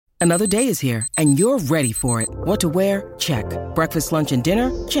Another day is here, and you're ready for it. What to wear? Check. Breakfast, lunch, and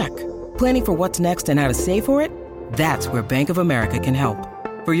dinner? Check. Planning for what's next and how to save for it? That's where Bank of America can help.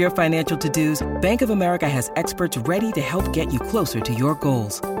 For your financial to-dos, Bank of America has experts ready to help get you closer to your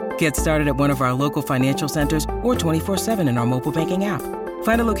goals. Get started at one of our local financial centers or 24/7 in our mobile banking app.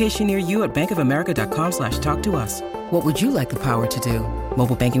 Find a location near you at bankofamerica.com/talktous. What would you like the power to do?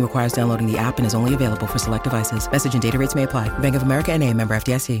 Mobile banking requires downloading the app and is only available for select devices. Message and data rates may apply. Bank of America N.A., member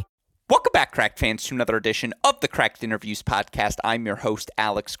FDIC. Welcome back, Cracked fans, to another edition of the Cracked Interviews podcast. I'm your host,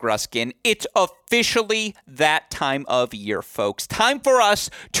 Alex Gruskin. It's officially that time of year, folks. Time for us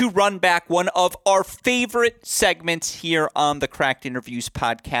to run back one of our favorite segments here on the Cracked Interviews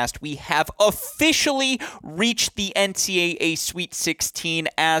podcast. We have officially reached the NCAA Sweet-16.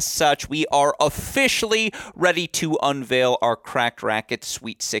 As such, we are officially ready to unveil our Cracked Racquet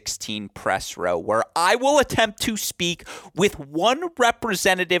Sweet-16 press row, where I will attempt to speak with one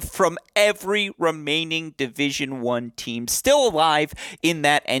representative from every remaining Division I team still alive in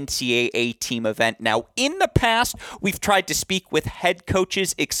that NCAA team event. Now, in the past, we've tried to speak with head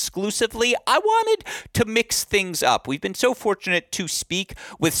coaches exclusively. I wanted to mix things up. We've been so fortunate to speak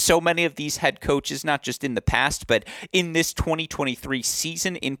with so many of these head coaches, not just in the past, but in this 2023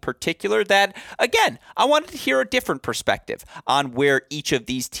 season in particular, that, again, I wanted to hear a different perspective on where each of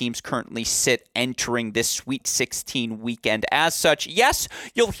these teams currently sit entering this Sweet 16 weekend. As such, yes,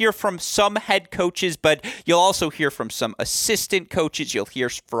 you'll hear from some head coaches, but you'll also hear from some assistant coaches. You'll hear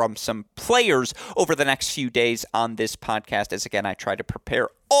from some players over the next few days on this podcast, as again, I try to prepare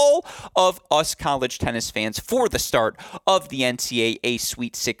all of us college tennis fans for the start of the NCAA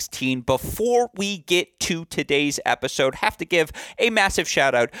Sweet 16. Before we get to today's episode, have to give a massive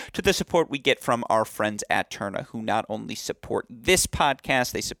shout out to the support we get from our friends at Tourna, who not only support this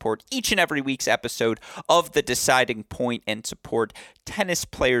podcast, they support each and every week's episode of The Deciding Point and support tennis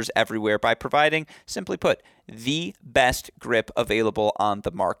players everywhere by providing, simply put, the best grip available on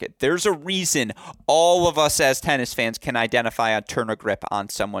the market. There's a reason all of us as tennis fans can identify a Tourna grip on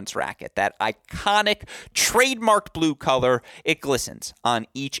someone's racket. That iconic trademarked blue color, it glistens on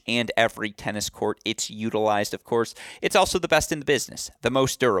each and every tennis court it's utilized. Of course, it's also the best in the business, the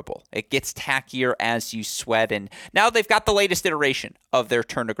most durable. It gets tackier as you sweat, and now they've got the latest iteration of their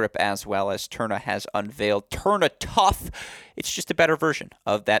Tourna grip as well, as Tourna has unveiled Tourna Tough. It's just a better version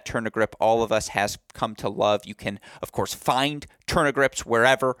of that Tourna grip all of us has come to love. You can, of course, find Tourna grips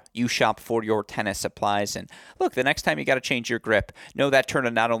wherever you shop for your tennis supplies. And look, the next time you got to change your grip, know that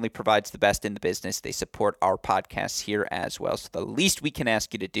Tourna not only provides the best in the business, they support our podcasts here as well. So the least we can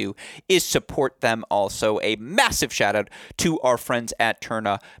ask you to do is support them also. A massive shout out to our friends at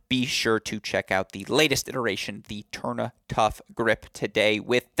Tourna. Be sure to check out the latest iteration, the Tourna Tough grip today.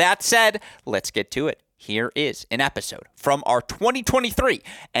 With that said, let's get to it. Here is an episode from our 2023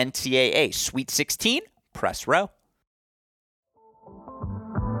 NCAA Sweet 16 press row.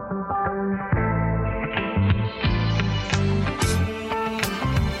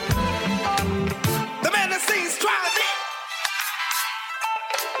 The man that sings try it.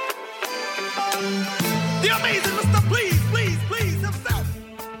 The amazing Mr. Please himself.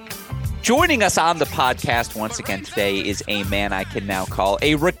 Joining us on the podcast once again today is a man I can now call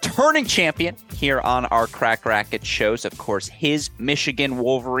a returning champion here on our Crack Racket shows. Of course, his Michigan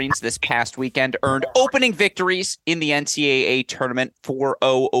Wolverines this past weekend earned opening victories in the NCAA tournament,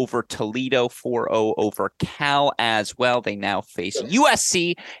 4-0 over Toledo, 4-0 over Cal as well. They now face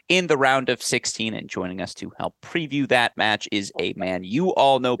USC in the round of 16, and joining us to help preview that match is a man you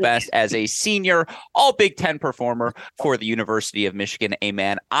all know best as a senior all Big Ten performer for the University of Michigan, a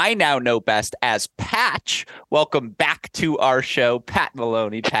man I now know best as Patch. Welcome back to our show, Pat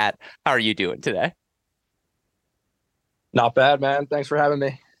Maloney. Pat, how are you doing today? Not bad, man. Thanks for having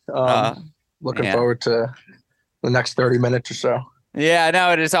me. Looking forward to the next 30 minutes or so. Yeah,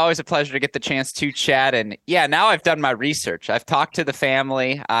 no, it is always a pleasure to get the chance to chat. And yeah, now I've done my research. I've talked to the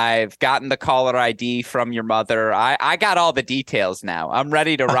family. I've gotten the caller ID from your mother. I got all the details now. I'm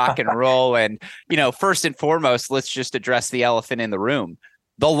ready to rock and roll. And, you know, first and foremost, let's just address the elephant in the room.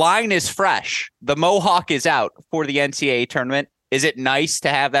 The line is fresh. The Mohawk is out for the NCAA tournament. Is it nice to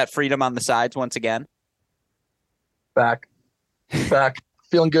have that freedom on the sides once again? Back.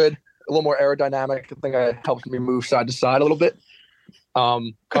 Feeling good. A little more aerodynamic. I think it helped me move side to side a little bit.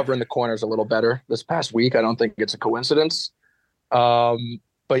 Covering the corners a little better this past week. I don't think it's a coincidence. But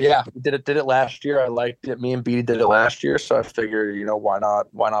yeah, we did it last year. I liked it. Me and Beatty did it last year. So I figured, why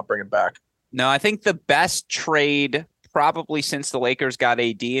not bring it back? No, I think the best trade probably since the Lakers got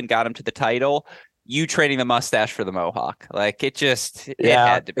AD and got him to the title, you trading the mustache for the Mohawk. Like it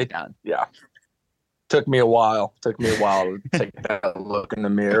had to be done. Yeah. Took me a while to take that look in the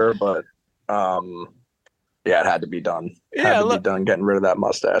mirror, but yeah, it had to be done. Be done getting rid of that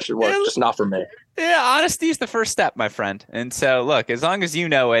mustache. It was just not for me. Yeah, honesty is the first step, my friend. And so, look, as long as you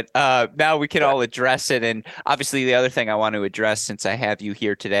know it, now we can all address it. And obviously, the other thing I want to address, since I have you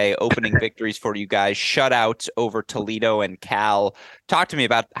here today, opening victories for you guys, shutouts over Toledo and Cal. Talk to me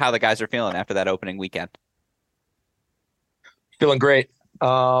about how the guys are feeling after that opening weekend. Feeling great.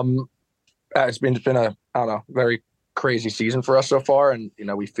 It's been a very crazy season for us so far, and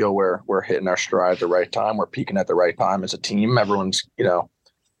we feel we're hitting our stride at the right time. We're peaking at the right time as a team. Everyone's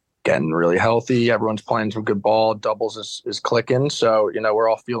getting really healthy. Everyone's playing some good ball. Doubles is clicking. So, we're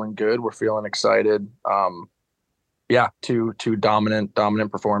all feeling good. We're feeling excited. Two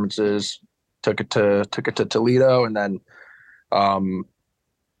dominant performances. Took it to Toledo, and then,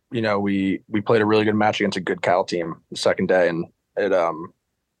 we played a really good match against a good Cal team the second day, and it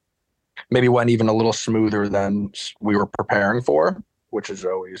maybe went even a little smoother than we were preparing for, which is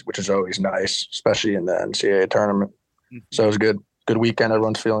always nice, especially in the NCAA tournament. Mm-hmm. So it was good. Good weekend.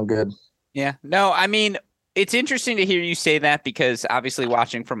 Everyone's feeling good. Yeah. No, I mean, it's interesting to hear you say that because obviously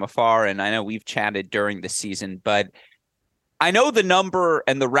watching from afar, and I know we've chatted during the season, but I know the number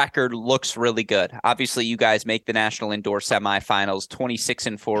and the record looks really good. Obviously, you guys make the national indoor semifinals,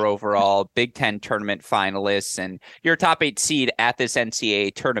 26-4 overall, Big Ten tournament finalists, and you're a top 8 seed at this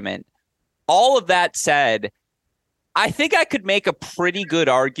NCAA tournament. All of that said, I think I could make a pretty good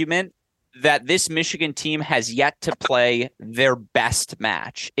argument that this Michigan team has yet to play their best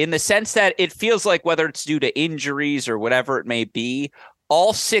match, in the sense that it feels like, whether it's due to injuries or whatever it may be,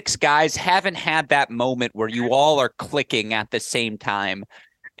 all 6 guys haven't had that moment where you all are clicking at the same time.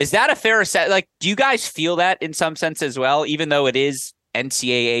 Is that a fair assessment? Like, do you guys feel that in some sense as well, even though it is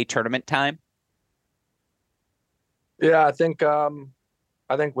NCAA tournament time? Yeah, I think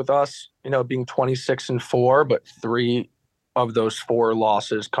with us, being 26-4, but 3 of those 4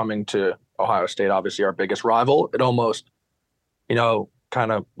 losses coming to Ohio State, obviously our biggest rival, it almost,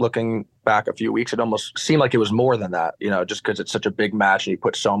 kind of looking back a few weeks, it almost seemed like it was more than that, just because it's such a big match and you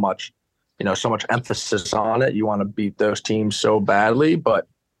put so much emphasis on it. You want to beat those teams so badly, but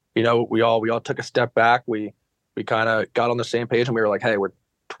we all took a step back. We kind of got on the same page, and we were like, hey, we're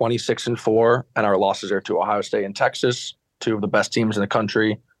 26-4, and our losses are to Ohio State and Texas, 2 of the best teams in the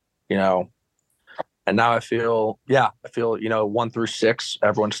country, And now I feel 1 through 6,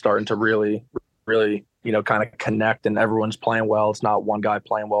 everyone's starting to really, really, kind of connect, and everyone's playing well. It's not one guy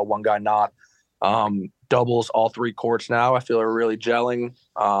playing well, one guy not. Doubles all 3 courts now, I feel, are really gelling.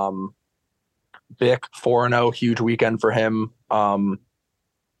 Vic 4-0, huge weekend for him.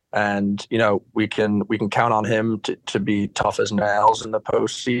 And we can count on him to be tough as nails in the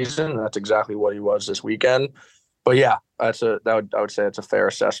postseason. That's exactly what he was this weekend. But yeah, I would say it's a fair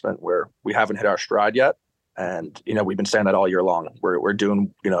assessment where we haven't hit our stride yet. And, we've been saying that all year long. We're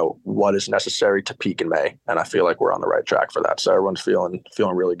doing, what is necessary to peak in May. And I feel like we're on the right track for that. So everyone's feeling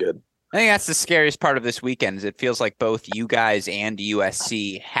really good. I think that's the scariest part of this weekend, is it feels like both you guys and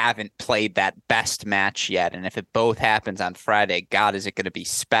USC haven't played that best match yet. And if it both happens on Friday, God, is it going to be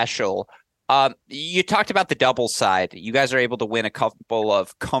special? You talked about the doubles side. You guys are able to win a couple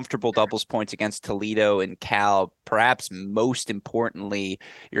of comfortable doubles points against Toledo and Cal. Perhaps most importantly,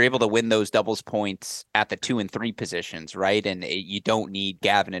 you're able to win those doubles points at the 2 and 3 positions, right? And you don't need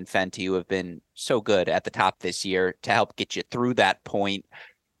Gavin and Fenty, who have been so good at the top this year, to help get you through that point.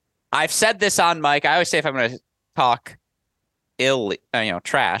 I've said this on mic. I always say if I'm going to talk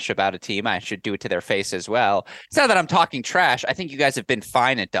trash about a team, I should do it to their face as well. It's not that I'm talking trash. I think you guys have been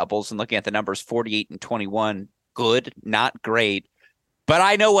fine at doubles, and looking at the numbers, 48-21, good, not great. But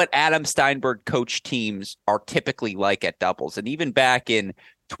I know what Adam Steinberg coach teams are typically like at doubles. And even back in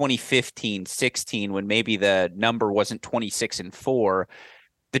 2015-16, when maybe the number wasn't 26-4,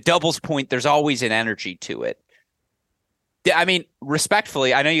 the doubles point, there's always an energy to it. I mean,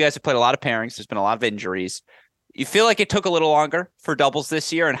 respectfully, I know you guys have played a lot of pairings. There's been a lot of injuries. You feel like it took a little longer for doubles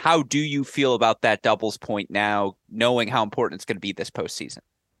this year, and how do you feel about that doubles point now, knowing how important it's going to be this postseason?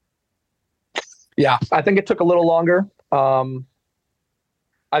 Yeah, I think it took a little longer.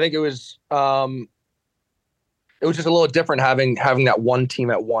 I think it was just a little different having that one team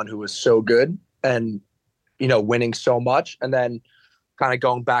at one who was so good and winning so much, and then kind of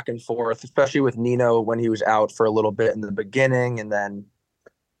going back and forth, especially with Nino when he was out for a little bit in the beginning, and then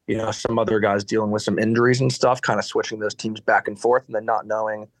some other guys dealing with some injuries and stuff, kind of switching those teams back and forth, and then not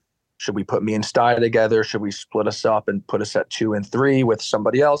knowing, should we put me and Sty together? Should we split us up and put us at 2 and 3 with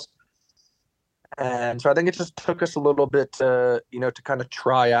somebody else? And so I think it just took us a little bit to kind of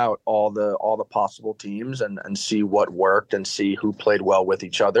try out all the possible teams and see what worked and see who played well with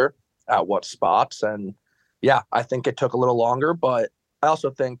each other. at what spots. And yeah, I think it took a little longer, but I also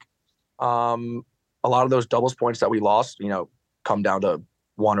think a lot of those doubles points that we lost, come down to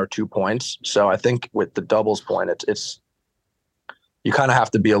 1 or 2 points. So I think with the doubles point, it's you kind of have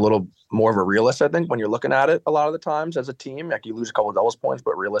to be a little more of a realist, I think, when you're looking at it a lot of the times as a team. Like, you lose a couple of doubles points,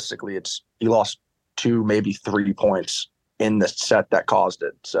 but realistically, you lost 2, maybe 3 points in the set that caused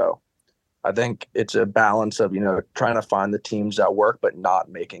it. So I think it's a balance of, trying to find the teams that work, but not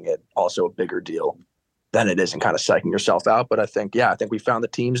making it also a bigger deal than it is and kind of psyching yourself out. But I think we found the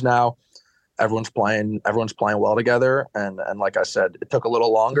teams now. Everyone's playing well together. And like I said, it took a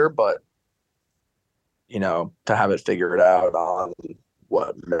little longer, but to have it figured out on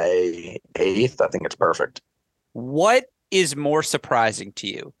May 8th, I think it's perfect. What is more surprising to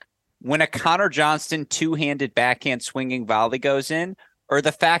you, when a Connor Johnston two-handed backhand swinging volley goes in, or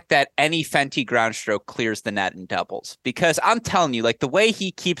the fact that any Fenty ground stroke clears the net in doubles? Because I'm telling you, like, the way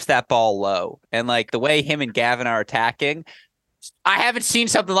he keeps that ball low and like the way him and Gavin are attacking, I haven't seen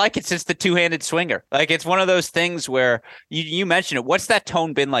something like it since the two-handed swinger. Like, it's one of those things where you mentioned it. What's that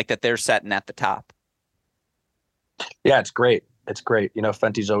tone been like that they're setting at the top? Yeah, it's great. It's great.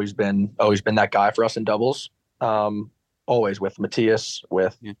 Fenty's always been that guy for us in doubles. Always with Matthias,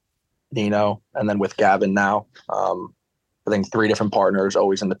 with Nino, and then with Gavin now. I think 3 different partners,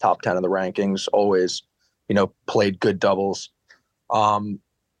 always in the top 10 of the rankings, always, played good doubles.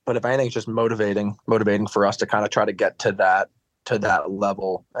 But if anything, it's just motivating for us to kind of try to get to that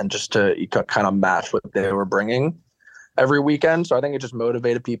level and just to kind of match what they were bringing every weekend. So I think it just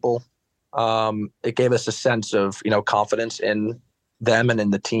motivated people. It gave us a sense of, confidence in them and in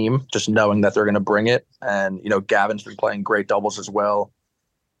the team, just knowing that they're going to bring it. And, Gavin's been playing great doubles as well.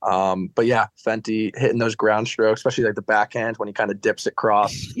 But yeah, Fenty hitting those ground strokes, especially like the backhand when he kind of dips it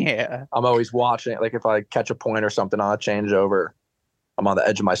cross. Yeah. I'm always watching it. Like, if I catch a point or something on a changeover, I'm on the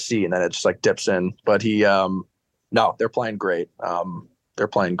edge of my seat and then it just like dips in. But no, they're playing great. They're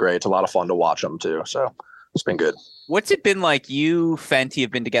playing great. It's a lot of fun to watch them too. So it's been good. What's it been like? You, Fenty,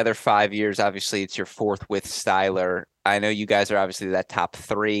 have been together 5 years. Obviously, it's your 4th with Styler. I know you guys are obviously that top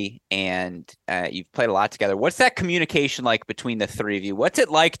 3, and you've played a lot together. What's that communication like between the 3 of you? What's it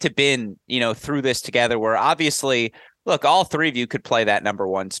like to been, through this together, where obviously, look, all 3 of you could play that number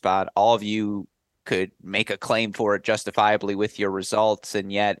 1 spot. All of you could make a claim for it justifiably with your results,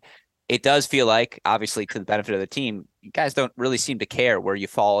 and yet it does feel like, obviously, to the benefit of the team, you guys don't really seem to care where you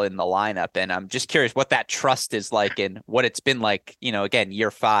fall in the lineup. And I'm just curious what that trust is like and what it's been like, again,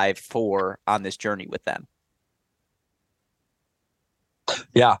 year 5, 4 on this journey with them.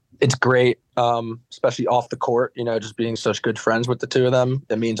 Yeah, it's great. Especially off the court, just being such good friends with the 2 of them.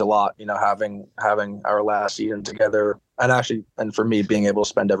 It means a lot, having our last season together, and for me, being able to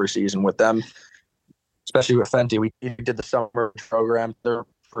spend every season with them, especially with Fenty. We did the summer program their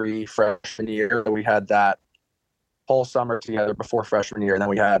pre-freshman year. We had that whole summer together before freshman year, and then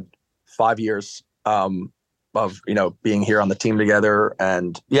we had 5 years of being here on the team together.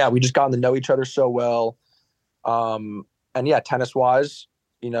 And yeah, we just gotten to know each other so well. And yeah, tennis wise,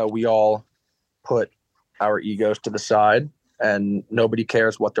 we all put our egos to the side and nobody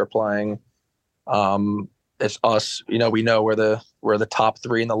cares what they're playing. It's us, we know we're the top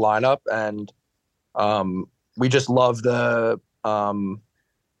 3 in the lineup, and we just love the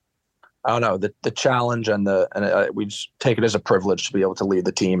the challenge and we just take it as a privilege to be able to lead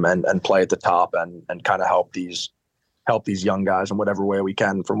the team and play at the top and kind of help these young guys in whatever way we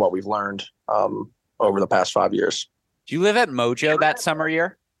can from what we've learned over the past 5 years. Do you live at Mojo that summer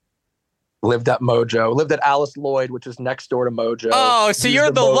year? Lived at Mojo. Lived at Alice Lloyd, which is next door to Mojo. Oh, so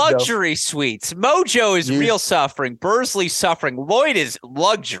you're the luxury suites. Mojo is real suffering. Bursley's suffering. Lloyd is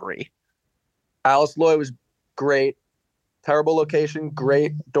luxury. Alice Lloyd was great. Terrible location,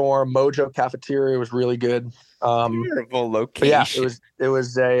 great dorm. Mojo cafeteria was really good. Terrible location. Yeah, it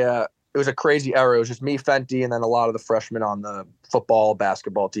was a crazy era. It was just me, Fenty, and then a lot of the freshmen on the football,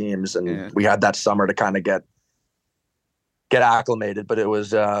 basketball teams, and we had that summer to kind of get acclimated. But it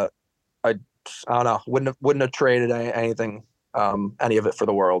was I don't know, wouldn't have traded anything, any of it for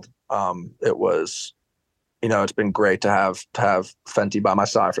the world. It was, it's been great to have Fenty by my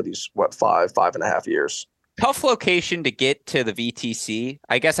side for these 5.5 years. Tough location to get to the VTC.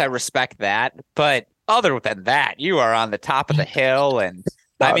 I guess I respect that, but other than that, you are on the top of the hill, and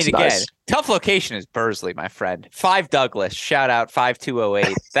again, tough location is Bursley, my friend. 5 Douglas, shout out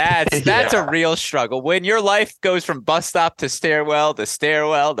 5208. That's a real struggle when your life goes from bus stop to stairwell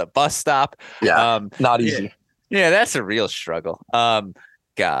to bus stop. Yeah, not easy. Yeah, that's a real struggle.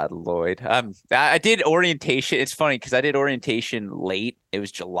 God, Lloyd. I did orientation. It's funny because I did orientation late. It was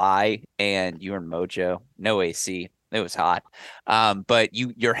July, and you were in Mojo. No AC. It was hot. But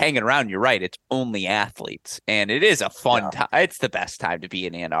you're hanging around. You're right. It's only athletes, and it is a fun time. It's the best time to be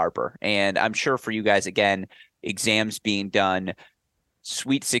in Ann Arbor. And I'm sure for you guys, again, exams being done,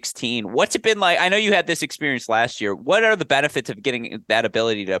 Sweet-16. What's it been like? I know you had this experience last year. What are the benefits of getting that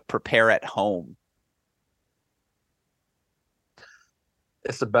ability to prepare at home?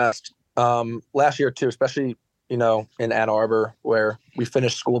 It's the best. Last year too, especially, in Ann Arbor, where we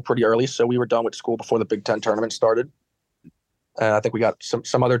finished school pretty early. So we were done with school before the Big Ten tournament started. And I think we got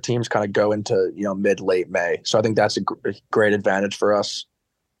some other teams kind of go into, mid-late May. So I think that's a great advantage for us.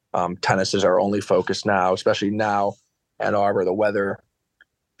 Tennis is our only focus now, especially now. Ann Arbor, the weather,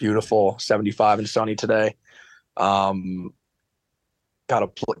 beautiful, 75 and sunny today. Gotta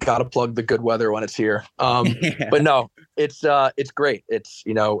plug the good weather when it's here. But no, it's great. It's,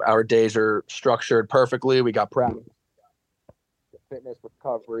 our days are structured perfectly. We got practice, fitness,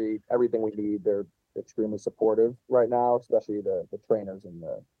 recovery, everything we need. They're extremely supportive right now, especially the trainers and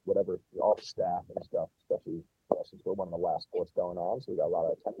all the staff and stuff, especially since we're one of the last sports going on. So we got a lot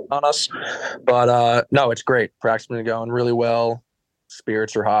of attention on us, but no, it's great. Practice been going really well.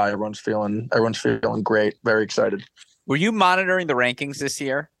 Spirits are high. Everyone's feeling great. Very excited. Were you monitoring the rankings this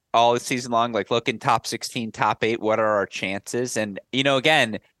year all season long? Like looking top 16, top 8, what are our chances? And,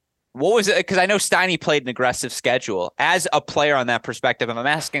 again, what was it? Because I know Steiny played an aggressive schedule. As a player on that perspective, I'm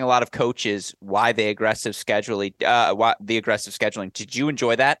asking a lot of coaches why the aggressive scheduling. Did you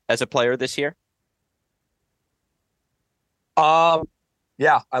enjoy that as a player this year?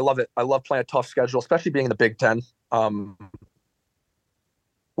 Yeah, I love it. I love playing a tough schedule, especially being in the Big Ten,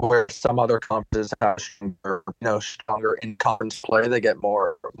 where some other conferences have stronger in conference play. They get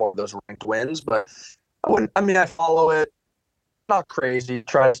more of those ranked wins, but I follow it. Not crazy.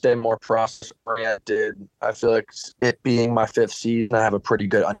 Try to stay more process oriented. I feel like it being my 5th season, I have a pretty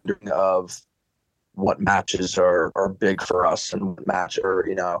good understanding of what matches are big for us and what match are,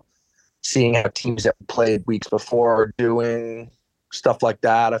 seeing how teams that played weeks before are doing stuff like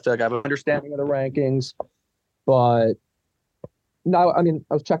that. I feel like I have an understanding of the rankings, but no, I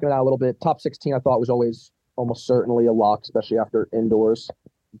was checking it out a little bit. Top 16, I thought was always almost certainly a lock, especially after indoors.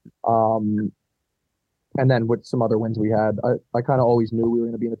 And then with some other wins we had, I kind of always knew we were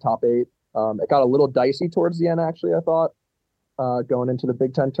going to be in the top 8. It got a little dicey towards the end, actually, I thought, going into the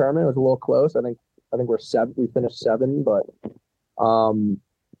Big Ten tournament. It was a little close. I think we're 7. We finished 7, but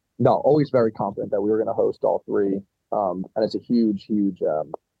no, always very confident that we were going to host all 3. And it's a huge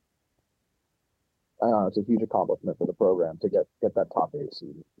it's a huge accomplishment for the program to get that top 8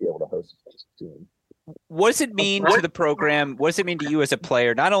 seed, be able to host this team. What does it mean to the program? What does it mean to you as a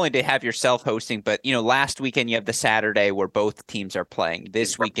player, not only to have yourself hosting, but, last weekend you have the Saturday where both teams are playing.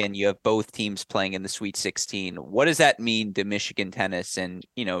 This weekend you have both teams playing in the Sweet-16. What does that mean to Michigan tennis and,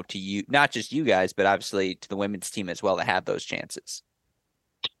 to you, not just you guys, but obviously to the women's team as well to have those chances?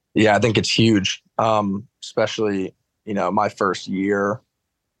 Yeah, I think it's huge, especially, my first year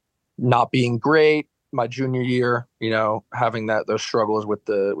not being great. My junior year, having those struggles with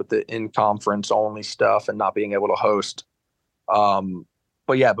the in-conference only stuff and not being able to host.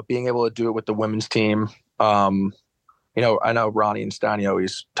 But being able to do it with the women's team. I know Ronnie and Steiny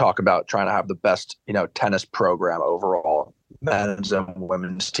always talk about trying to have the best, tennis program overall, men's and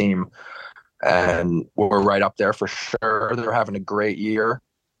women's team. And we're right up there for sure. They're having a great year,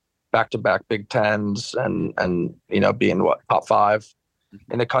 back-to-back Big Tens and being top 5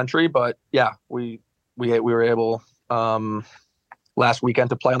 in the country. But yeah, we were able last weekend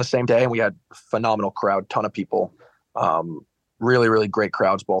to play on the same day, and we had a phenomenal crowd, ton of people, really, really great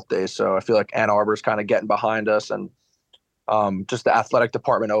crowds both days. So I feel like Ann Arbor's kind of getting behind us, and just the athletic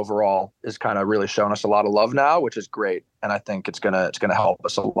department overall is kind of really showing us a lot of love now, which is great. And I think it's gonna help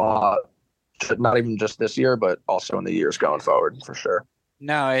us a lot, not even just this year, but also in the years going forward for sure.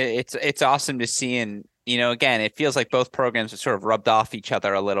 No, it's awesome to see. And, again, it feels like both programs have sort of rubbed off each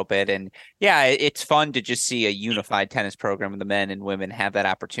other a little bit. And yeah, it's fun to just see a unified tennis program with the men and women have that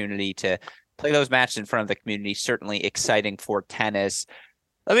opportunity to play those matches in front of the community. Certainly exciting for tennis.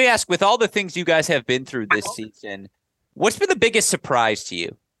 Let me ask, with all the things you guys have been through this season, what's been the biggest surprise to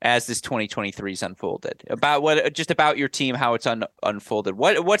you as this 2023's unfolded? About your team, how it's unfolded?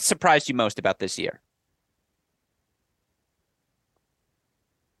 What surprised you most about this year?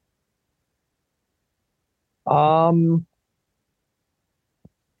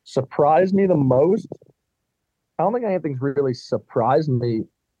 Surprised me the most. I don't think anything's really surprised me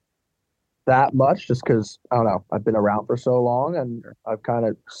that much, just because I don't know. I've been around for so long, and I've kind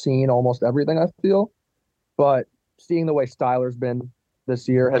of seen almost everything, I feel. But seeing the way Styler's been this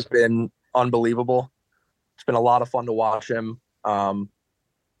year has been unbelievable. It's been a lot of fun to watch him.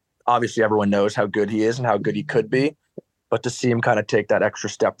 Obviously, everyone knows how good he is and how good he could be. but to see him kind of take that extra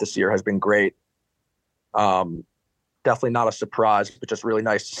step this year has been great. Definitely not a surprise, but just really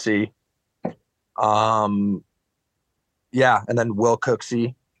nice to see. Yeah, and then Will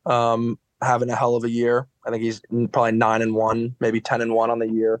Cooksey having a hell of a year. I think he's probably 9-1, maybe 10-1 on the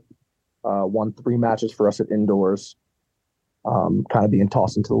year. Won 3 matches for us at indoors. Kind of being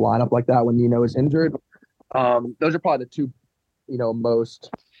tossed into the lineup like that when Nino is injured. Those are probably the two,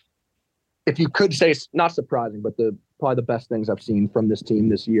 most, if you could say, not surprising, but probably the best things I've seen from this team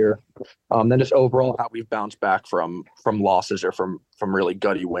this year. Then just overall how we've bounced back from losses or from really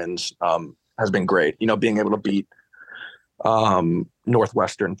gutty wins has been great. Being able to beat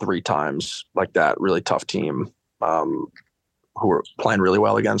Northwestern 3 times like that, really tough team who were playing really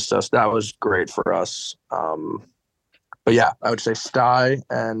well against us. That was great for us. But yeah, I would say Sty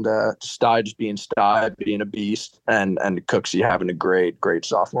and Sty just being Sty, being a beast, and Cooksey having a great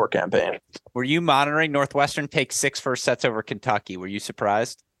sophomore campaign. Were you monitoring Northwestern take 6 first sets over Kentucky? Were you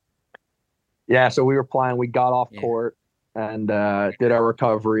surprised? Yeah, so we were playing. We got off court and did our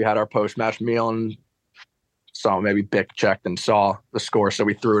recovery, had our post-match meal, and saw maybe Bick checked and saw the score, so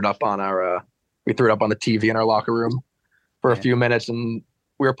we threw it up on the TV in our locker room for a few minutes, and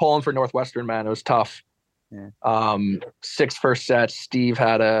we were pulling for Northwestern. Man, it was tough. Yeah. 6 first sets. Steve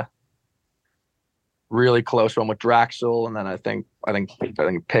had a really close one with Draxel, and then I think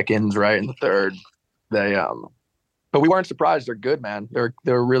Pickens right in the third. They but we weren't surprised. They're good, man. They're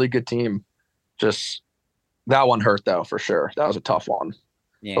a really good team. Just that one hurt though, for sure. That was a tough one.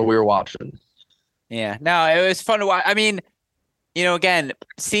 Yeah. But we were watching. Yeah. No, it was fun to watch. I mean, again,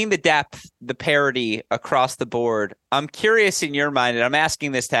 seeing the depth, the parity across the board, I'm curious in your mind, and I'm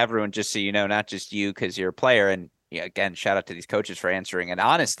asking this to everyone just so you know, not just you because you're a player. And again, shout out to these coaches for answering. And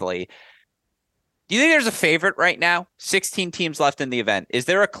honestly, do you think there's a favorite right now? 16 teams left in the event. Is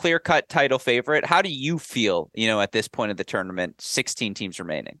there a clear-cut title favorite? How do you feel, at this point of the tournament, 16 teams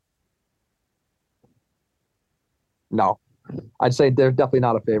remaining? No, I'd say they're definitely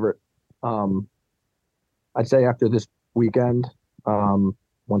not a favorite. I'd say after this weekend,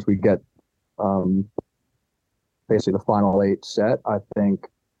 once we get basically the final 8 set, I think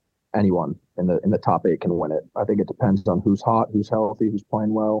anyone in the top 8 can win it. I think it depends on who's hot, who's healthy, who's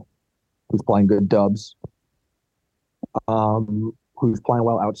playing well, who's playing good dubs, who's playing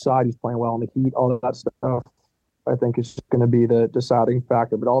well outside, who's playing well in the heat, all of that stuff. I think it's going to be the deciding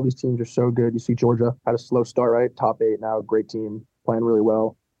factor. But all these teams are so good. You see Georgia had a slow start, right? Top 8 now, great team, playing really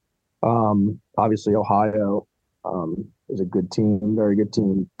well. Obviously Ohio is a good team, very good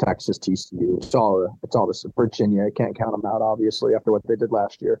team. Texas, TCU, it's all this. Virginia, can't count them out, obviously, after what they did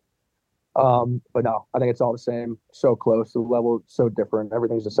last year. But no, I think it's all the same. So close, the level so different.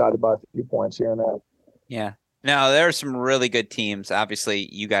 Everything's decided by a few points here and there. Yeah. No, there are some really good teams. Obviously,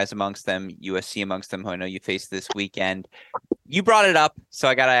 you guys amongst them, USC amongst them, who I know you faced this weekend. You brought it up, so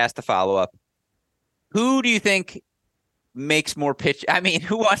I got to ask the follow-up. Who do you think makes more pitch? I mean,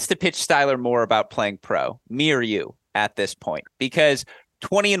 who wants to pitch Styler more about playing pro, me or you, at this point? Because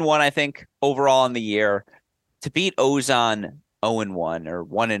 20-1, I think, overall in the year, to beat Ozon 0-1 or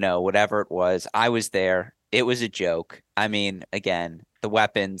 1-0, whatever it was, I was there. It was a joke. I mean, again, the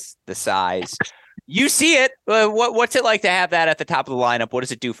weapons, the size. You see it. What's it like to have that at the top of the lineup? What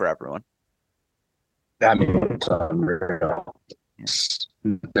does it do for everyone? I mean, it's unreal.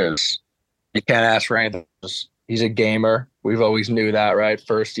 You can't ask for anything. He's a gamer. We've always knew that, right?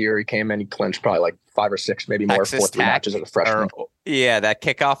 First year he came in, he clinched probably like 5 or 6, maybe more, 4 matches as a freshman. That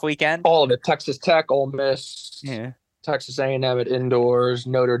kickoff weekend. All of it. Texas Tech, Ole Miss, Texas A&M at indoors,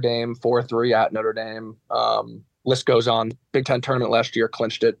 Notre Dame 4-3 at Notre Dame. List goes on. Big Ten tournament last year,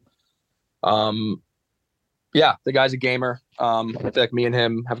 clinched it. Yeah, the guy's a gamer. I feel like me and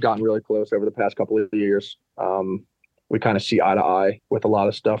him have gotten really close over the past couple of years. We kind of see eye to eye with a lot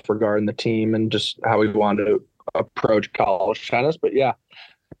of stuff regarding the team and just how we want to approach college tennis. But yeah,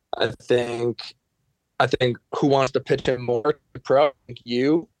 I think who wants to pitch him more pro? I think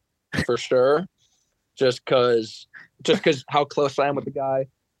you, for sure. Just because how close I am with the guy.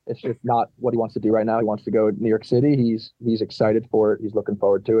 It's just not what he wants to do right now. He wants to go to New York City. He's excited for it. He's looking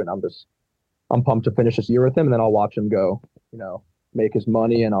forward to it. And I'm pumped to finish this year with him, and then I'll watch him go, make his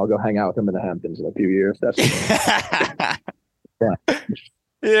money, and I'll go hang out with him in the Hamptons in a few years. That's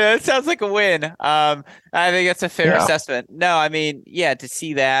Yeah, it sounds like a win. I think that's a fair assessment. No, I mean, to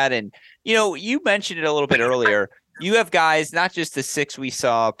see that, and you mentioned it a little bit earlier. You have guys, not just the 6 we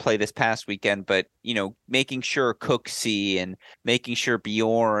saw play this past weekend, but making sure Cooksey and making sure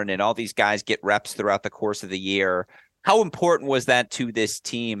Bjorn and all these guys get reps throughout the course of the year. How important was that to this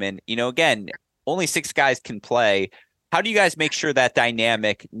team? And again, only 6 guys can play. How do you guys make sure that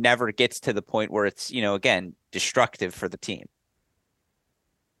dynamic never gets to the point where it's, again, destructive for the team?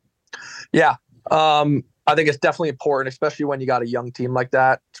 Yeah. I think it's definitely important, especially when you got a young team like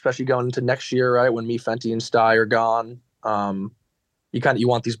that, especially going into next year, right? When me, Fenty, and Sty are gone. You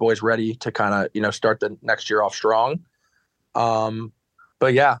want these boys ready to kind of, start the next year off strong.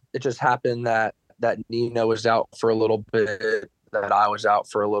 But yeah, it just happened that Nino was out for a little bit, that I was out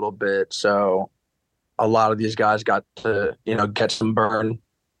for a little bit. So a lot of these guys got to, get some burn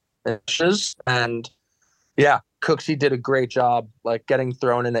inches. And yeah, Cooksey did a great job, like getting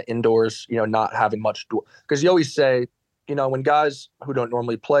thrown into indoors, not having much, because you always say, when guys who don't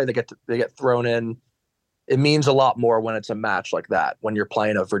normally play, they get thrown in. It means a lot more when it's a match like that, when you're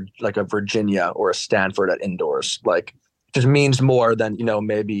playing a Virginia or a Stanford at indoors. Like, it just means more than,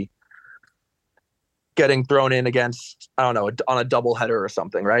 maybe getting thrown in against, I don't know, on a doubleheader or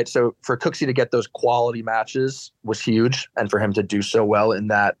something, right? So for Cooksey to get those quality matches was huge, and for him to do so well in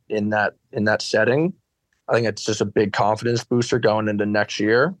that setting, I think it's just a big confidence booster going into next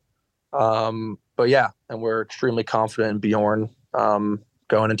year. But yeah, and we're extremely confident in Bjorn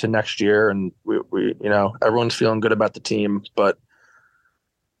going into next year, and we everyone's feeling good about the team. But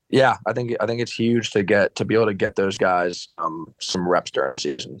yeah, I think it's huge to be able to get those guys some reps during the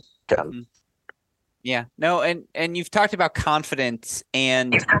season. Again. Yeah, no, and you've talked about confidence,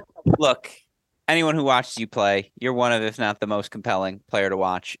 and look, anyone who watches you play, you're one of, if not the most compelling player to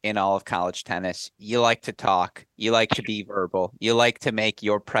watch in all of college tennis. You like to talk, you like to be verbal, you like to make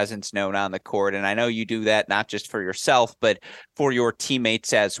your presence known on the court, and I know you do that not just for yourself, but for your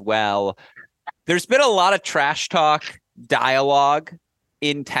teammates as well. There's been a lot of trash talk dialogue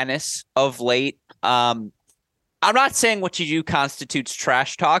in tennis of late. I'm not saying what you do constitutes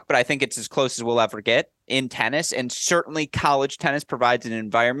trash talk, but I think it's as close as we'll ever get in tennis. And certainly college tennis provides an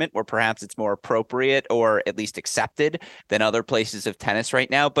environment where perhaps it's more appropriate or at least accepted than other places of tennis right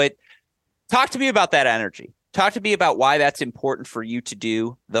now. But talk to me about that energy. Talk to me about why that's important for you to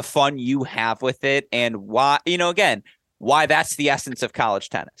do, the fun you have with it, and why, again, why that's the essence of college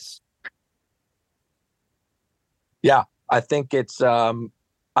tennis. Yeah, I think it's the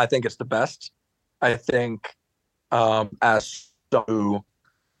best. I think as so,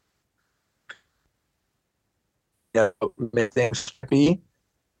 make things be.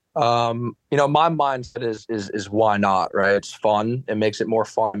 My mindset is why not, right? It's fun. It makes it more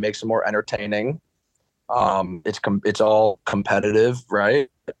fun. It makes it more entertaining. It's all competitive, right?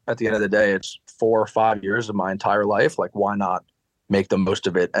 At the end of the day, it's 4 or 5 years of my entire life. Like, why not make the most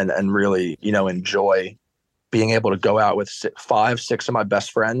of it and really, enjoy being able to go out with 5, 6 of my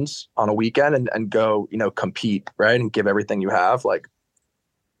best friends on a weekend and go, compete, right? And give everything you have. Like,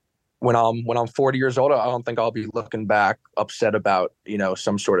 when I'm 40 years old, I don't think I'll be looking back upset about,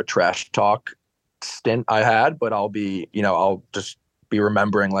 some sort of trash talk stint I had, but I'll be, I'll just be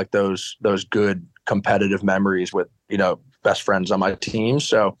remembering like those good competitive memories with, best friends on my team.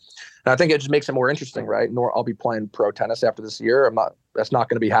 So, and I think it just makes it more interesting, right? Nor I'll be playing pro tennis after this year. That's not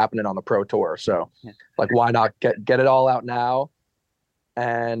going to be happening on the pro tour. So like, why not get it all out now?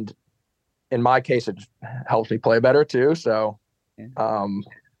 And in my case, it helps me play better too. So,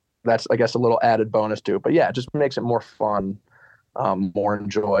 that's, I guess, a little added bonus to it. But yeah, it just makes it more fun, more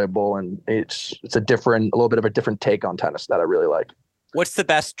enjoyable. And it's a little bit of a different take on tennis that I really like. What's the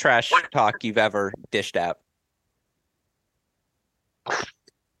best trash talk you've ever dished out?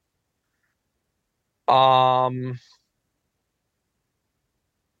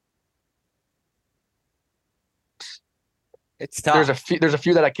 It's tough. There's a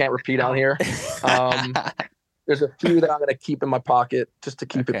few that I can't repeat on here. There's a few that I'm going to keep in my pocket just to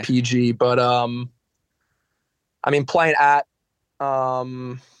keep it PG. But playing at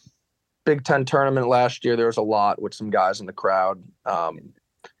Big Ten tournament last year, there was a lot with some guys in the crowd. Might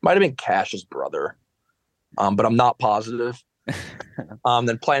have been Cash's brother, but I'm not positive.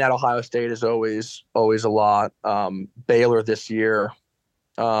 Then playing at Ohio State is always a lot. Baylor this year,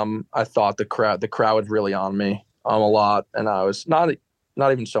 I thought the crowd was really on me a lot, and I was not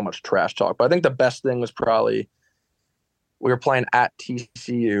even so much trash talk. But I think the best thing was probably we were playing at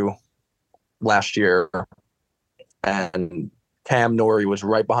TCU last year, and Cam Norrie was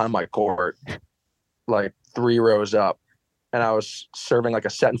right behind my court, like 3 rows up, and I was serving like a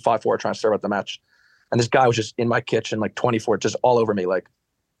set and 5-4 trying to serve out the match. And this guy was just in my kitchen, like 24, just all over me. Like,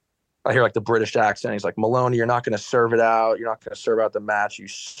 I hear like the British accent. He's like, Maloney, you're not going to serve it out. You're not going to serve out the match. You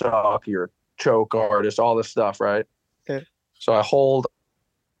suck. You're a choke artist, all this stuff, right? Okay. So I hold,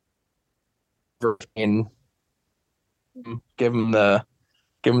 give him the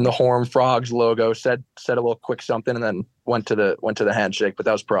Horned Frogs logo, said a little quick something, and then went to the handshake. But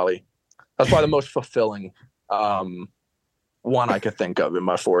that was probably the most fulfilling one I could think of in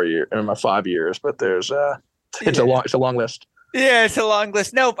my 5 years, but there's it's Yeah. a long list. Yeah, it's a long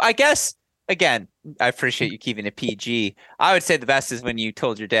list. No, I guess again, I appreciate you keeping it PG. I would say the best is when you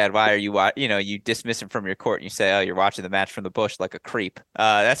told your dad, "Why are you you dismiss him from your court," and you say, "Oh, you're watching the match from the bush like a creep."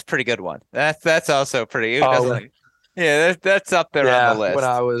 That's a pretty good one. That's also pretty. Who doesn't like? Yeah, that's up there on the list. When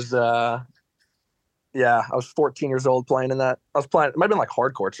I was I was 14 years old playing in that. I was playing. It might have been like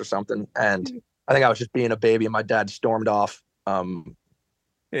hard courts or something, and I think I was just being a baby, and my dad stormed off.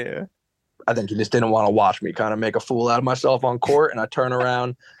 Yeah. I think he just didn't want to watch me kind of make a fool out of myself on court, and I turn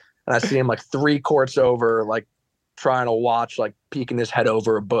around and I see him like 3 courts over, like trying to watch, like peeking his head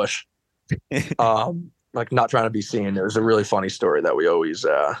over a bush, like not trying to be seen. It was a really funny story that we always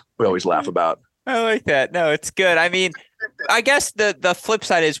laugh about. I like that. No, it's good. I mean, I guess the flip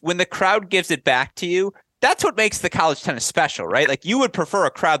side is when the crowd gives it back to you, that's what makes the college tennis special, right? Like you would prefer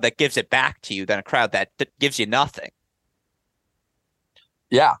a crowd that gives it back to you than a crowd that gives you nothing.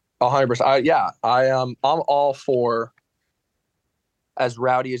 Yeah, 100%. I'm all for as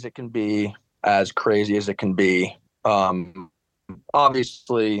rowdy as it can be, as crazy as it can be.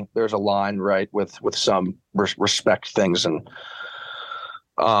 Obviously, there's a line, right, with some respect things, and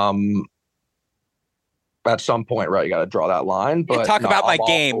at some point, right, you got to draw that line. But talk about my I'm all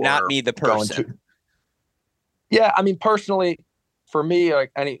game, not for me, the person. Yeah, I mean, personally, for me,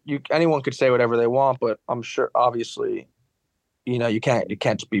 like anyone could say whatever they want, but I'm sure, obviously, you can't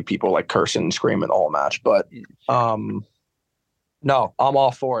just be people like cursing and screaming the whole match. But no, I'm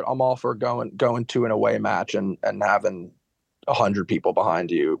all for it. I'm all for going to an away match and having 100 people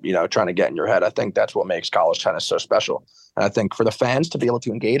behind you, trying to get in your head. I think that's what makes college tennis so special. And I think for the fans to be able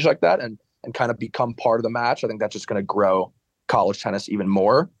to engage like that and kind of become part of the match, I think that's just going to grow college tennis even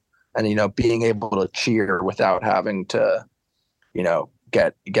more. And, being able to cheer without having to,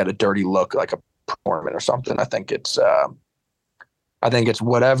 get a dirty look like a tournament or something. I think it's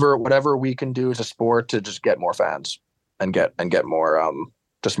whatever we can do as a sport to just get more fans and get more,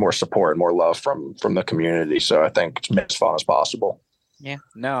 just more support and more love from the community. So I think it's as fun as possible. Yeah,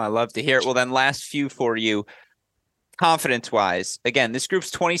 no, I love to hear it. Well, then last few for you, confidence wise, again, this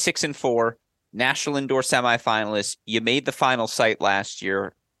group's 26-4, national indoor semifinalists. You made the final site last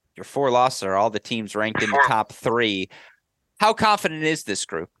year. Your 4 losses are all the teams ranked in the top 3. How confident is this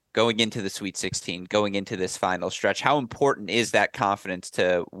group going into the Sweet 16, going into this final stretch? How important is that confidence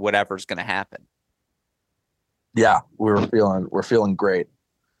to whatever's going to happen? Yeah, we're feeling great.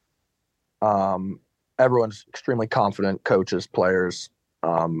 Everyone's extremely confident, coaches, players.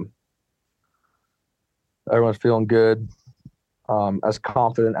 Everyone's feeling good, as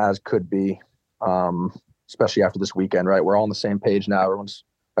confident as could be, especially after this weekend, right? We're all on the same page now.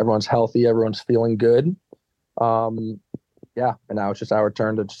 Everyone's healthy. Everyone's feeling good. And now it's just our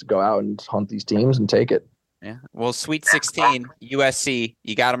turn to just go out and hunt these teams and take it. Yeah. Well, Sweet 16, USC,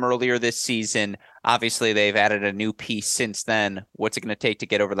 you got them earlier this season. Obviously, they've added a new piece since then. What's it going to take to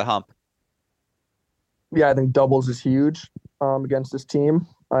get over the hump? Yeah, I think doubles is huge against this team.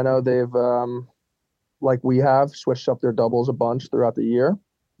 I know they've, like we have, switched up their doubles a bunch throughout the year.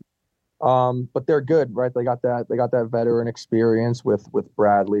 But they're good, right? They got that veteran experience with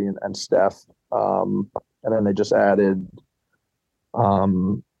Bradley and Steph. And then they just added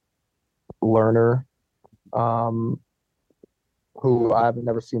Lerner, who I haven't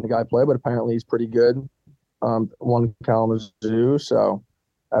never seen the guy play, but apparently he's pretty good. Won Kalamazoo, so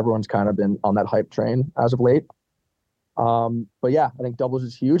everyone's kind of been on that hype train as of late. But yeah, I think doubles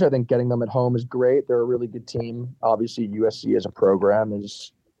is huge. I think getting them at home is great. They're a really good team. Obviously, USC as a program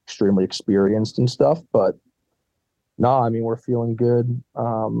is extremely experienced and stuff, but no, I mean, we're feeling good.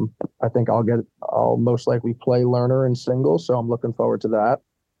 I think I'll most likely play Lerner in singles, so I'm looking forward to that.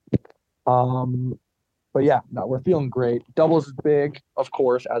 But yeah, no, we're feeling great. Doubles is big, of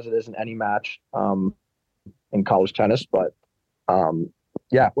course, as it is in any match in college tennis, but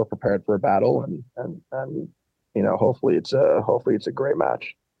yeah, we're prepared for a battle and hopefully it's a great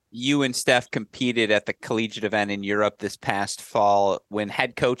match. You and Steph competed at the collegiate event in Europe this past fall. When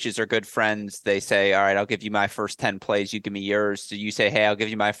head coaches are good friends, they say, all right, I'll give you my first 10 plays. You give me yours. Do you say, hey, I'll give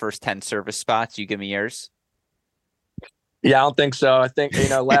you my first 10 service spots. You give me yours? Yeah, I don't think so. I think,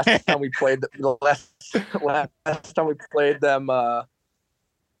 last time we played last time we played them,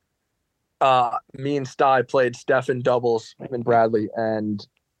 me and Sty played Steph in doubles, him and Bradley. And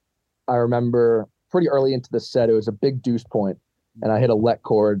I remember pretty early into the set, it was a big deuce point. And I hit a let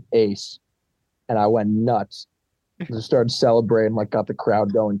cord ace, and I went nuts. Just started celebrating, like got the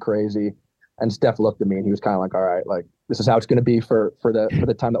crowd going crazy. And Steph looked at me, and he was kind of like, "All right, like this is how it's going to be for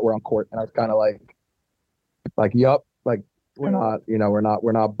the time that we're on court." And I was kind of like, "Yup, like we're not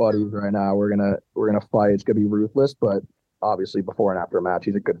buddies right now. We're gonna fight. It's gonna be ruthless, but obviously before and after a match.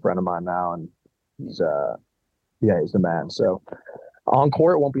 He's a good friend of mine now, and he's he's the man. So on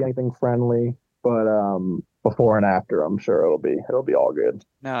court, it won't be anything friendly, but before and after, I'm sure it'll be all good.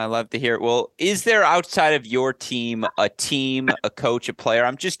 No, I love to hear it. Well, is there outside of your team, a coach, a player?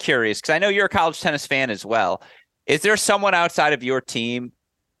 I'm just curious because I know you're a college tennis fan as well. Is there someone outside of your team,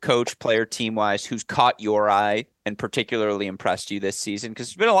 coach, player, team-wise, who's caught your eye and particularly impressed you this season? Because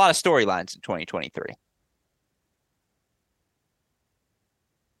there's been a lot of storylines in 2023.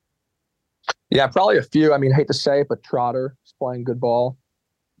 Yeah, probably a few. I mean, hate to say it, but Trotter is playing good ball.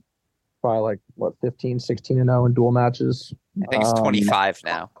 Probably 15, 16-0 in dual matches. I think it's 25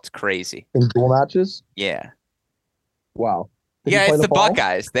 now. It's crazy. In dual matches? Yeah. Wow. Yeah, it's the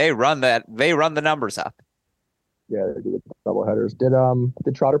Buckeyes. They run the numbers up. Yeah, they do the double headers. Did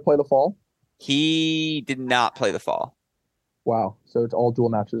Trotter play the fall? He did not play the fall. Wow. So it's all dual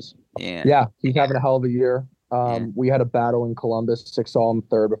matches. Yeah. Yeah, he's having a hell of a year. We had a battle in Columbus, 6-all in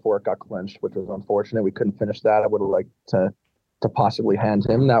third before it got clinched, which was unfortunate. We couldn't finish that. I would have liked to possibly hand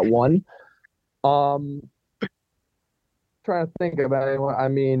him that one. Trying to think about anyone. I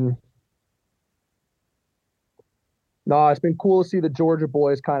mean, no, it's been cool to see the Georgia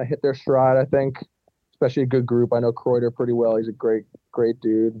boys kind of hit their stride, I think, especially a good group. I know Kreuter pretty well. He's a great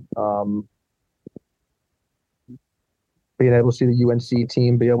dude. Being able to see the UNC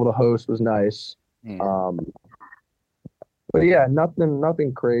team be able to host was nice. Yeah. But yeah,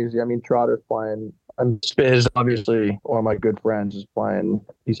 nothing crazy. I mean, Trotter's playing. And Spiz, obviously, one of my good friends, is playing.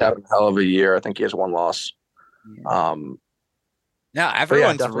 He's having a hell of a year. I think he has one loss. Yeah. No,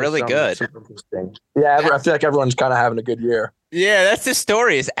 everyone's really good. Yeah, I feel like everyone's kind of having a good year. Yeah, that's the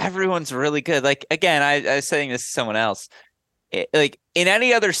story. Is everyone's really good. Like again, I was saying this to someone else. Like in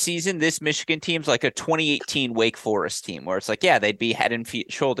any other season, this Michigan team's like a 2018 Wake Forest team, where it's like, yeah, they'd be head and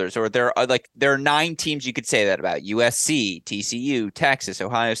shoulders. Or there are 9 teams you could say that about: USC, TCU, Texas,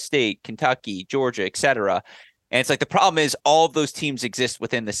 Ohio State, Kentucky, Georgia, etc. And it's like the problem is all of those teams exist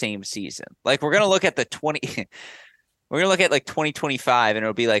within the same season. Like we're gonna look at we're gonna look at like 2025, and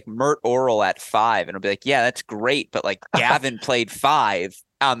it'll be like Mert Oral at 5, and it'll be like, yeah, that's great, but like Gavin played 5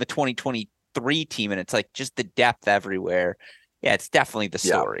 on the 2023 team, and it's like just the depth everywhere. Yeah, it's definitely the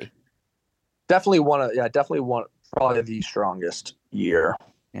story. Yeah. Definitely one, probably the strongest year.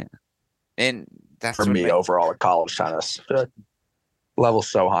 Yeah, and that's for me overall at college tennis. Level's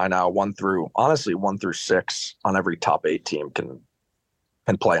so high now. 1 through 6 on every top 8 team can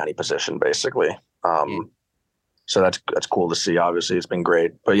play any position basically. So that's cool to see. Obviously, it's been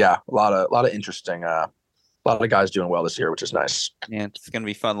great. But yeah, a lot of interesting. A lot of guys doing well this year, which is nice. Yeah, it's going to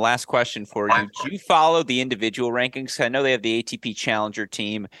be fun. Last question for you. Do you follow the individual rankings? I know they have the ATP Challenger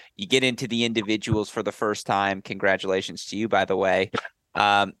team. You get into the individuals for the first time. Congratulations to you, by the way.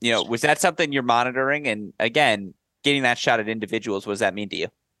 Was that something you're monitoring? And again, getting that shot at individuals, what does that mean to you?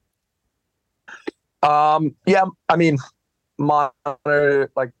 Yeah, I mean, monitor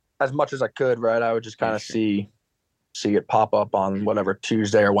like as much as I could, right? I would just kind of see it pop up on whatever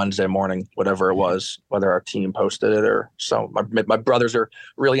Tuesday or Wednesday morning, whatever it was, whether our team posted it or so. My brothers are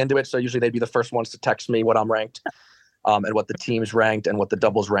really into it, so usually they'd be the first ones to text me what I'm ranked, and what the team's ranked and what the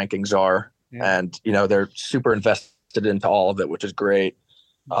doubles rankings are. Yeah. And they're super invested into all of it, which is great.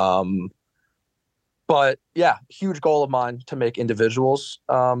 But yeah, huge goal of mine to make individuals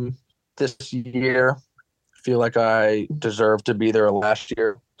this year. I feel like I deserve to be there last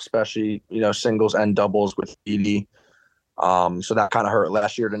year, especially singles and doubles with Edie. So that kind of hurt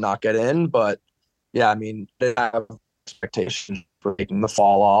last year to not get in, but yeah, I mean, they have expectations for taking the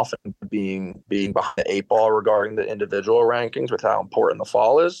fall off and being behind the 8 ball regarding the individual rankings with how important the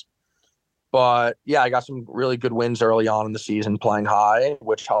fall is. But yeah, I got some really good wins early on in the season playing high,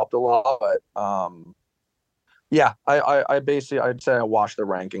 which helped a lot. But yeah, I'd say I watched the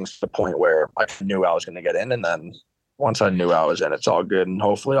rankings to the point where I knew I was going to get in, and then once I knew I was in, it's all good, and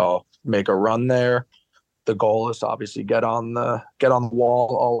hopefully I'll make a run there. The goal is to obviously get on the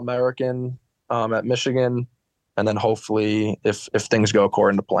wall All-American at Michigan, and then hopefully if things go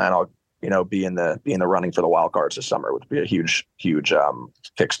according to plan, I'll be in the running for the wild cards this summer, which would be a huge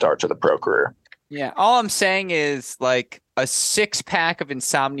kickstart to the pro career. Yeah, all I'm saying is like a 6-pack of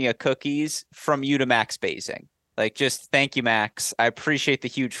Insomnia cookies from you to Max Basing. Like, just thank you, Max. I appreciate the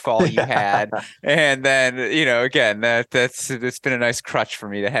huge fall you had. And then, again, it's been a nice crutch for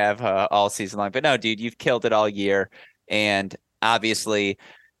me to have all season long. But no, dude, you've killed it all year. And obviously,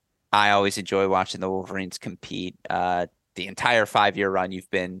 I always enjoy watching the Wolverines compete. the entire 5-year run you've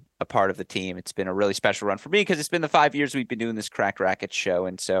been a part of the team. It's been a really special run for me because it's been the 5 years we've been doing this Cracked Racquets show.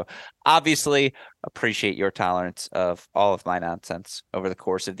 And so obviously appreciate your tolerance of all of my nonsense over the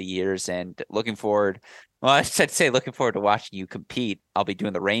course of the years, and looking forward. Well, I should say looking forward to watching you compete. I'll be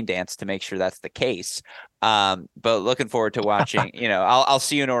doing the rain dance to make sure that's the case. But looking forward to watching, I'll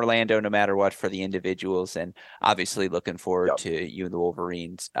see you in Orlando no matter what for the individuals, and obviously looking forward to you and the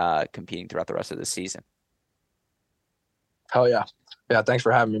Wolverines competing throughout the rest of the season. Hell yeah. Yeah, thanks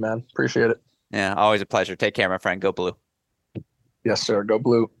for having me, man. Appreciate it. Yeah, always a pleasure. Take care, my friend. Go Blue. Yes, sir. Go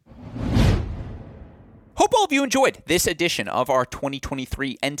Blue. Hope all of you enjoyed this edition of our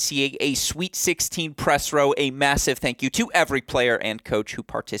 2023 NCAA Sweet 16 press row. A massive thank you to every player and coach who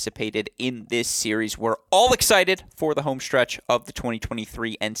participated in this series. We're all excited for the home stretch of the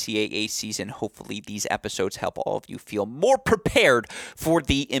 2023 NCAA season. Hopefully these episodes help all of you feel more prepared for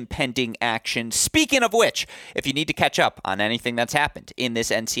the impending action. Speaking of which, if you need to catch up on anything that's happened in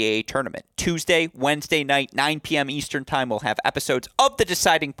this NCAA tournament, Tuesday, Wednesday night, 9 p.m. Eastern Time, we'll have episodes of The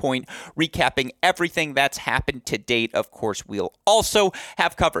Deciding Point recapping everything that's happened to date. Of course, we'll also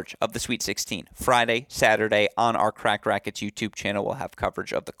have coverage of the Sweet 16 Friday, Saturday on our Cracked Racquets YouTube channel. We'll have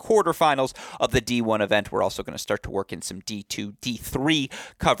coverage of the quarterfinals of the D1 event. We're also going to start to work in some D2, D3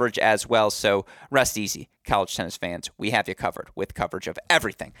 coverage as well. So rest easy, college tennis fans. We have you covered with coverage of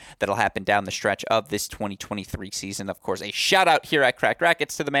everything that'll happen down the stretch of this 2023 season. Of course, a shout out here at Cracked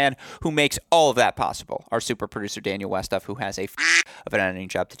Racquets to the man who makes all of that possible, our super producer Daniel Westoff, who has of an editing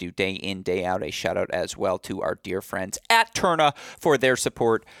job to do day in, day out. A shout out as well to our dear friends at Tourna for their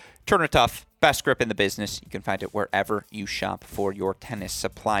support. Tourna Tough, best grip in the business. You can find it wherever you shop for your tennis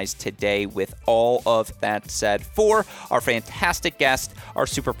supplies today. With all of that said, for our fantastic guest, our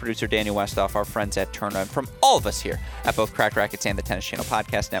super producer Daniel Westoff, our friends at Tourna, and from all of us here at both Cracked Racquets and the Tennis Channel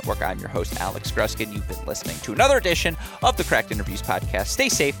Podcast Network, I'm your host, Alex Gruskin. You've been listening to another edition of the Cracked Interviews Podcast. Stay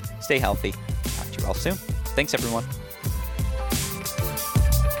safe, stay healthy. Talk to you all soon. Thanks, everyone.